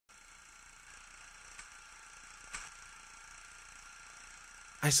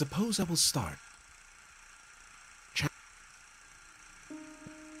I suppose I will start.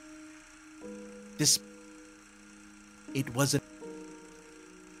 This. It wasn't.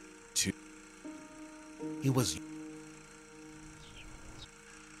 Two. He was.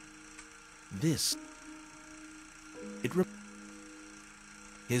 This. It.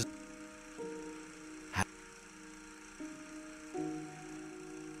 His.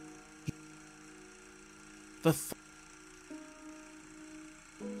 The.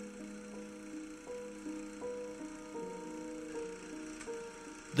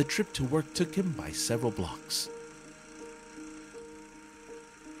 The trip to work took him by several blocks.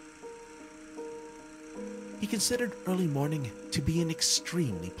 He considered early morning to be an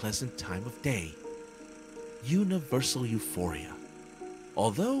extremely pleasant time of day. Universal euphoria.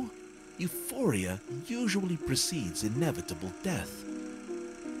 Although, euphoria usually precedes inevitable death.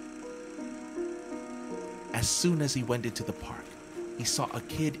 As soon as he went into the park, he saw a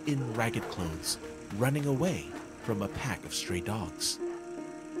kid in ragged clothes running away from a pack of stray dogs.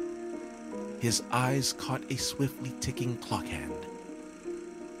 His eyes caught a swiftly ticking clock hand.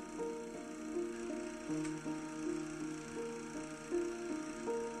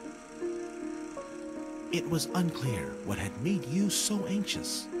 It was unclear what had made you so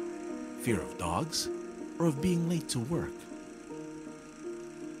anxious. Fear of dogs, or of being late to work.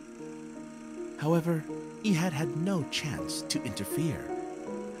 However, he had had no chance to interfere.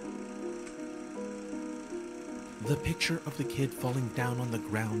 The picture of the kid falling down on the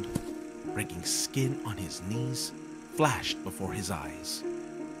ground, breaking skin on his knees, flashed before his eyes.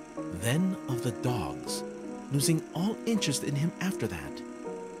 Then of the dogs, losing all interest in him after that.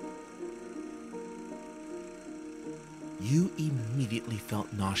 You immediately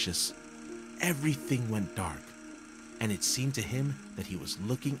felt nauseous. Everything went dark, and it seemed to him that he was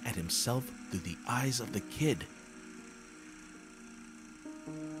looking at himself through the eyes of the kid.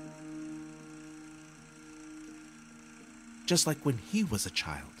 Just like when he was a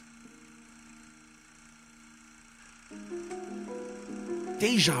child.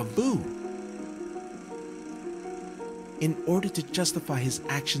 Deja vu! In order to justify his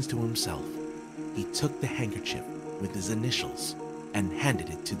actions to himself, he took the handkerchief with his initials and handed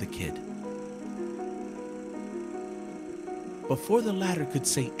it to the kid. Before the latter could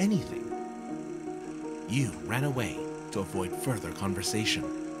say anything, you ran away to avoid further conversation.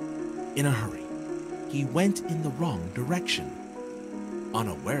 In a hurry, he went in the wrong direction,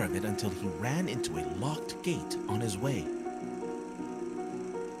 unaware of it until he ran into a locked gate on his way.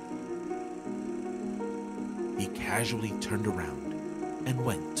 He casually turned around and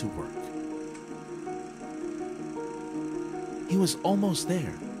went to work. He was almost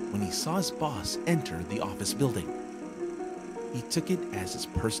there when he saw his boss enter the office building. He took it as his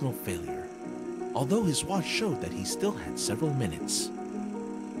personal failure, although his watch showed that he still had several minutes.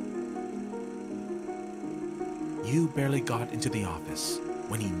 You barely got into the office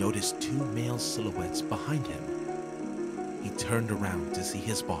when he noticed two male silhouettes behind him. He turned around to see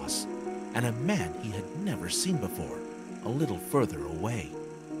his boss and a man he had never seen before, a little further away.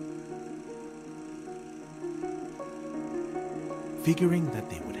 Figuring that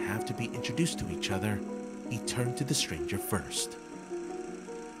they would have to be introduced to each other, he turned to the stranger first.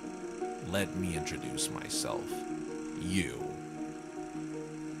 Let me introduce myself. You.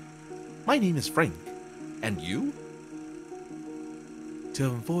 My name is Frank. And you? To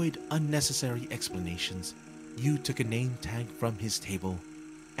avoid unnecessary explanations, you took a name tag from his table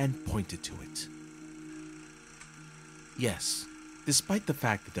and pointed to it. Yes, despite the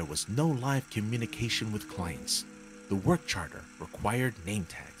fact that there was no live communication with clients, the work charter required name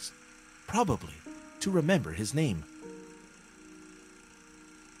tags, probably to remember his name.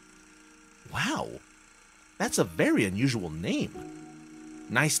 Wow, that's a very unusual name.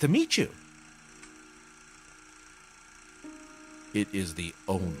 Nice to meet you. It is the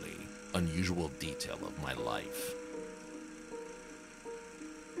only unusual detail of my life.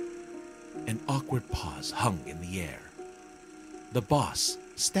 An awkward pause hung in the air. The boss,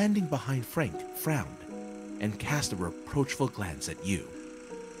 standing behind Frank, frowned and cast a reproachful glance at you.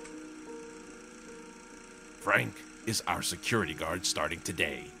 Frank is our security guard starting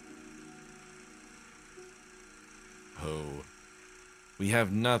today. Oh, we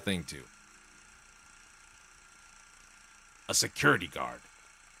have nothing to. A security guard.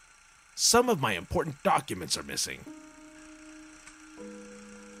 Some of my important documents are missing.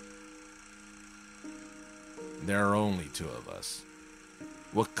 There are only two of us.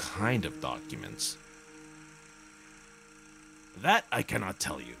 What kind of documents? That I cannot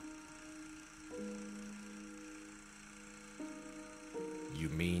tell you. You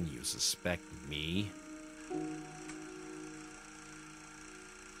mean you suspect me?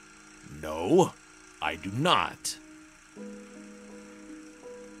 No, I do not.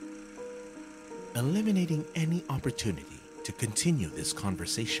 Eliminating any opportunity to continue this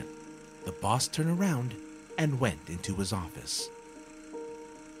conversation, the boss turned around and went into his office.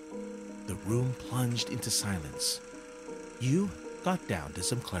 The room plunged into silence. You got down to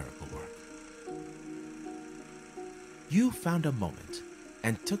some clerical work. You found a moment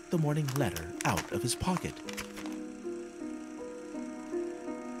and took the morning letter out of his pocket.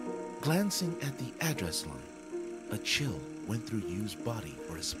 Glancing at the address line, a chill went through Yu's body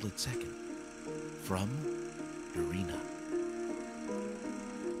for a split second. From Dorina.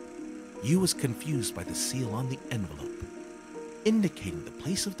 Yu was confused by the seal on the envelope, indicating the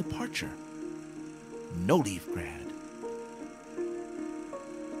place of departure. No leave grad.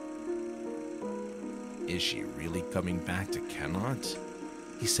 Is she really coming back to Cannot?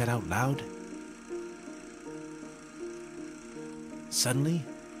 He said out loud. Suddenly,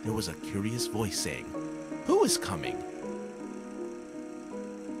 there was a curious voice saying, "Who is coming?"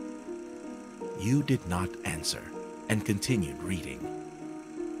 Yu did not answer and continued reading.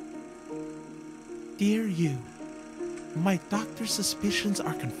 Dear Yu, my doctor's suspicions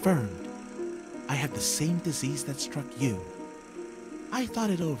are confirmed. I have the same disease that struck you. I thought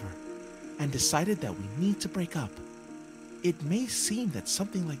it over and decided that we need to break up. It may seem that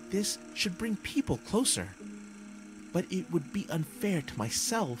something like this should bring people closer, but it would be unfair to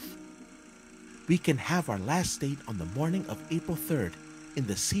myself. We can have our last date on the morning of April 3rd in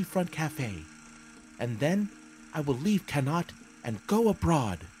the Seafront Cafe, and then I will leave Cannot and go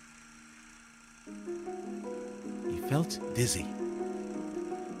abroad. He felt dizzy.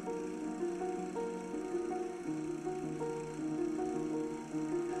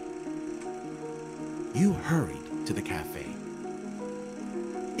 Yu hurried to the cafe.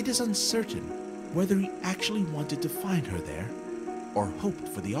 It is uncertain whether he actually wanted to find her there or hoped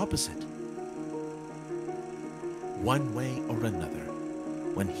for the opposite. One way or another,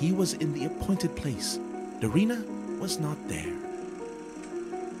 when he was in the appointed place, Dorina was not there.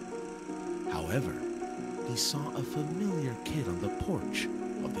 However, he saw a familiar kid on the porch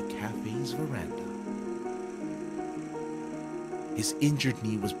of the cafe's veranda. His injured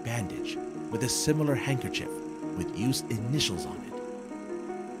knee was bandaged with a similar handkerchief with Yu's initials on it.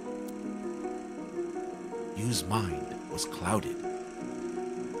 Yu's mind was clouded.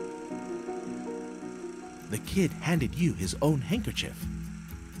 The kid handed Yu his own handkerchief.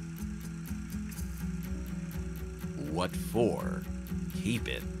 What for? Keep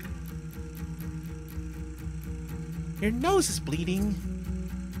it. Your nose is bleeding.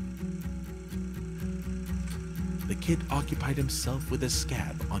 The kid occupied himself with a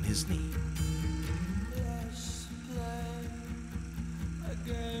scab on his knee. Let's play a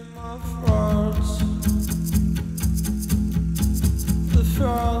game of words. The